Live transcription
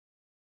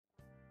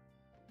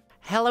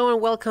Hello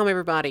and welcome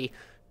everybody.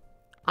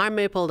 I'm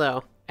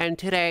Maple and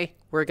today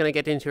we're gonna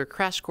get into a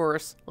crash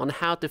course on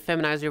how to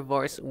feminize your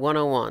voice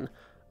 101.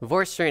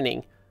 Voice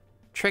training.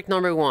 Trick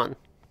number 1.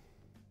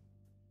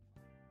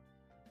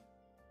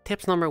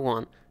 Tips number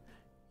 1.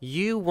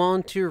 You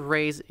want to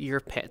raise your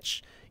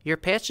pitch. Your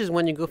pitch is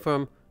when you go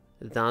from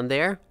down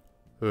there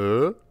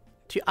to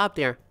up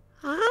there.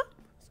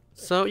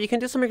 So you can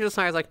do some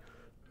exercise like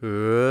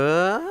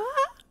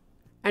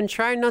and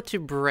try not to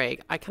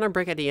break. I kind of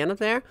break at the end of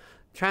there.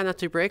 Try not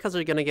to break because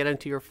you're going to get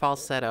into your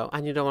falsetto,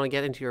 and you don't want to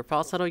get into your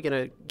falsetto. You're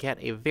going to get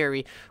a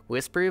very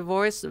whispery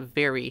voice,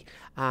 very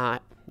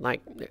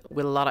like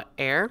with a lot of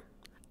air,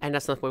 and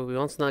that's not what we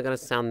want. It's not going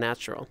to sound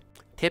natural.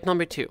 Tip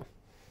number 2.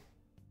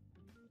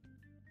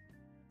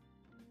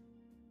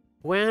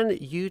 When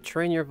you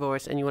train your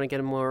voice and you want to get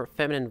a more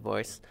feminine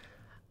voice,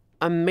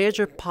 a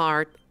major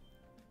part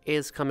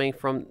is coming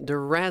from the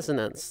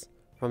resonance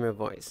from your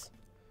voice.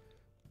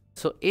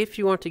 So if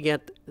you want to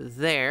get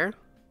there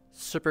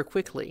super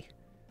quickly,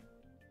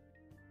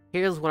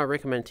 here's what I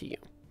recommend to you.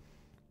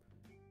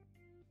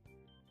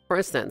 For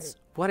instance,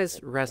 what is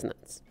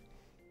resonance?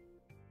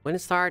 When you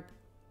start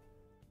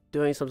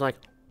doing something like,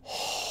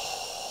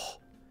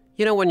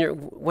 you know, when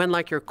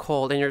you're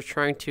cold and you're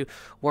trying to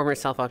warm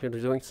yourself up, you're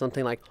doing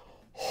something like,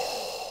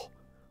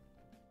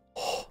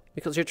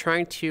 because you're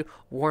trying to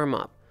warm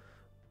up.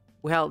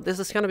 Well, this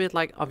is kind of a bit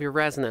like of your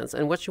resonance,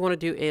 and what you want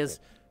to do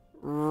is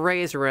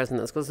raise your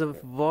resonance, because the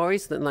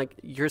voice, then like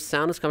your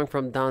sound is coming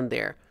from down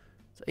there.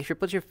 So if you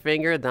put your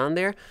finger down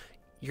there,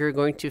 you're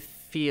going to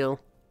feel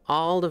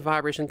all the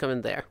vibration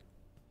coming there,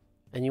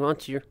 and you want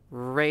to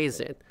raise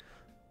it.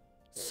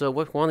 So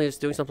what one is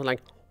doing something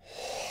like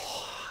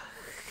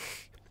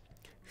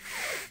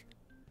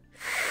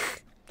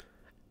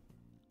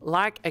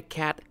a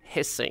cat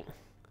hissing.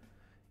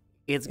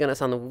 It's gonna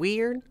sound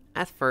weird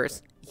at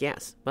first,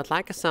 yes, but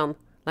like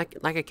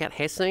a cat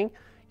hissing,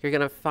 you're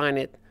gonna find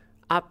it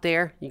up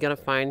there. You're gonna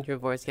find your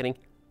voice getting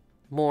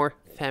more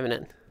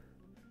feminine.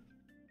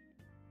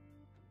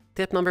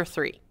 Tip number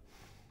 3.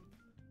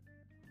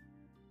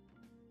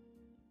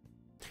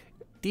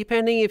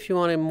 Depending if you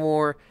want a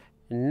more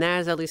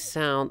nasally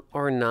sound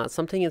or not,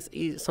 sometimes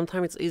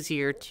it's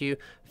easier to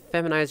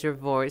feminize your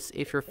voice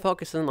if you're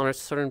focusing on a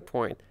certain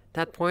point.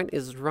 That point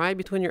is right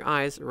between your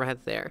eyes,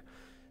 right there.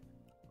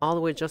 All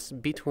the way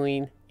just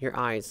between your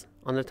eyes,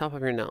 on the top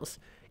of your nose.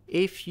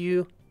 If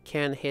you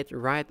can hit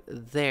right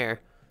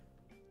there,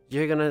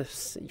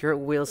 your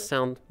will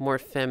sound more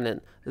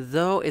feminine,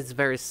 though it's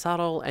very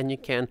subtle, and you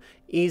can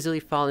easily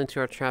fall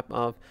into a trap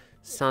of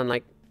sound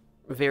like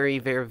very,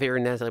 very,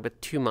 very nasally,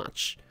 but too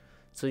much.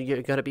 So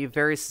you gotta be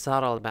very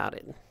subtle about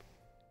it.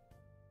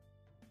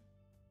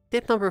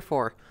 Tip number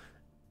 4.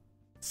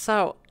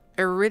 So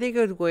a really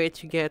good way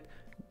to get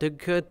the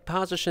good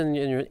position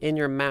in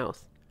your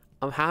mouth,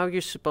 of how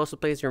you're supposed to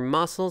place your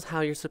muscles, how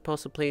you're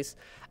supposed to place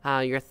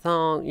your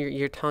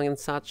tongue and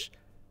such.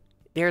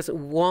 There's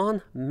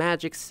one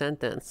magic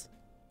sentence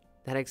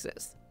that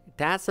exists.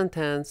 That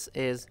sentence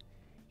is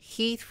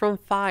heat from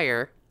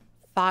fire,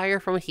 fire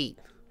from heat.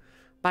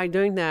 By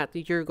doing that,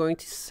 you're going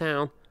to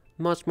sound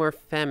much more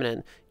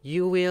feminine.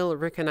 You will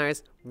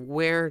recognize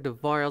where the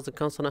vowels, the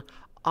consonants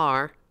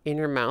are in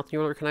your mouth. You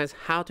will recognize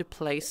how to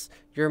place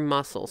your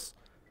muscles.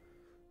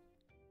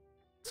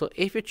 So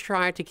if you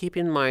try to keep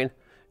in mind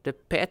the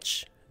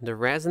pitch, the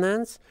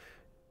resonance,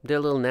 the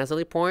little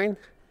nasally point,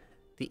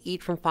 the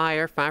heat from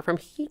fire, fire from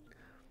heat,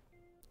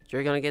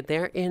 you're gonna get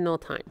there in no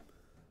time.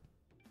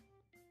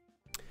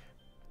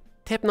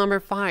 Tip number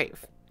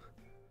 5.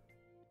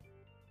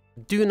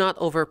 Do not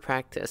over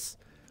practice.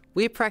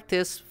 We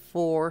practice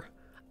for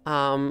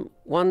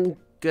one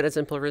good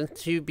example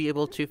to be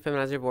able to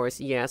feminize your voice,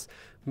 yes,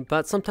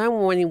 but sometimes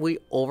when we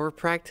over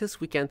practice,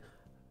 we can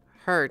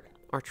hurt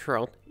our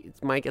throat.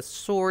 It might get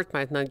sore, it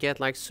might not get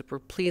like super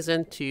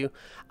pleasant to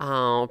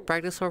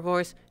practice our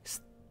voice.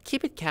 Just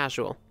keep it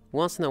casual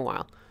once in a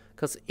while,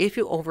 because if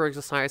you over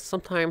exercise,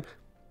 sometimes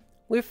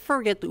we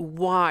forget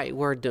why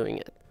we're doing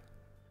it.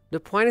 The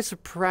point is to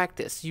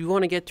practice. You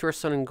want to get to a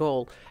certain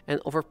goal,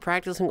 and over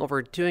practicing,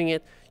 overdoing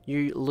it,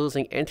 you're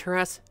losing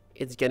interest.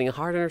 It's getting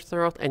harder in your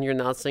throat, and you're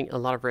not seeing a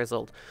lot of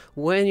result.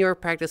 When you're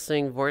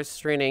practicing voice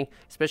training,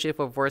 especially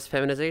for voice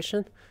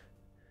feminization,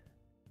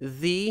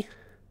 the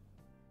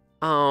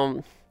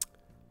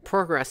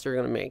progress you're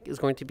going to make is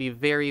going to be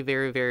very,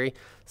 very, very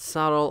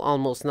subtle,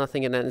 almost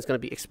nothing, and then it's going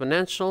to be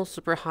exponential,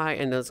 super high,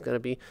 and then it's going to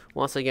be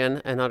once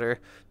again another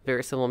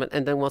very slow moment,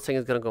 and then once again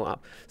it's going to go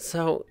up.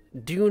 So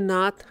do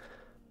not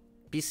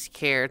be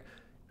scared.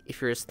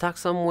 If you're stuck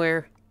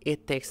somewhere,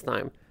 it takes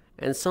time,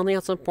 and suddenly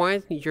at some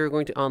point you're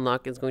going to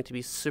unlock. It's going to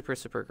be super,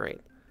 super great.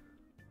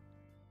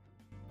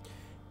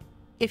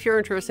 If you're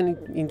interested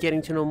in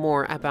getting to know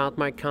more about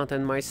my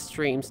content, my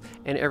streams,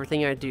 and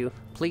everything I do,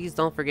 please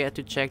don't forget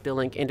to check the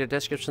link in the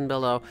description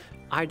below.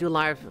 I do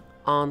live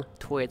on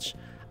Twitch.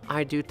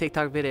 I do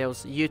TikTok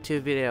videos,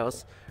 YouTube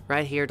videos.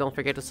 Right here, don't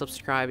forget to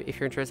subscribe if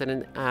you're interested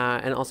in,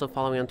 and also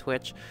follow me on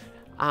Twitch.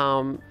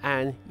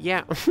 And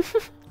yeah,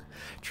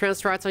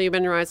 trans rights on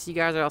human rights. You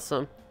guys are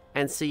awesome,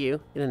 and see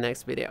you in the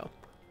next video.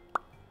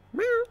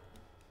 Meow.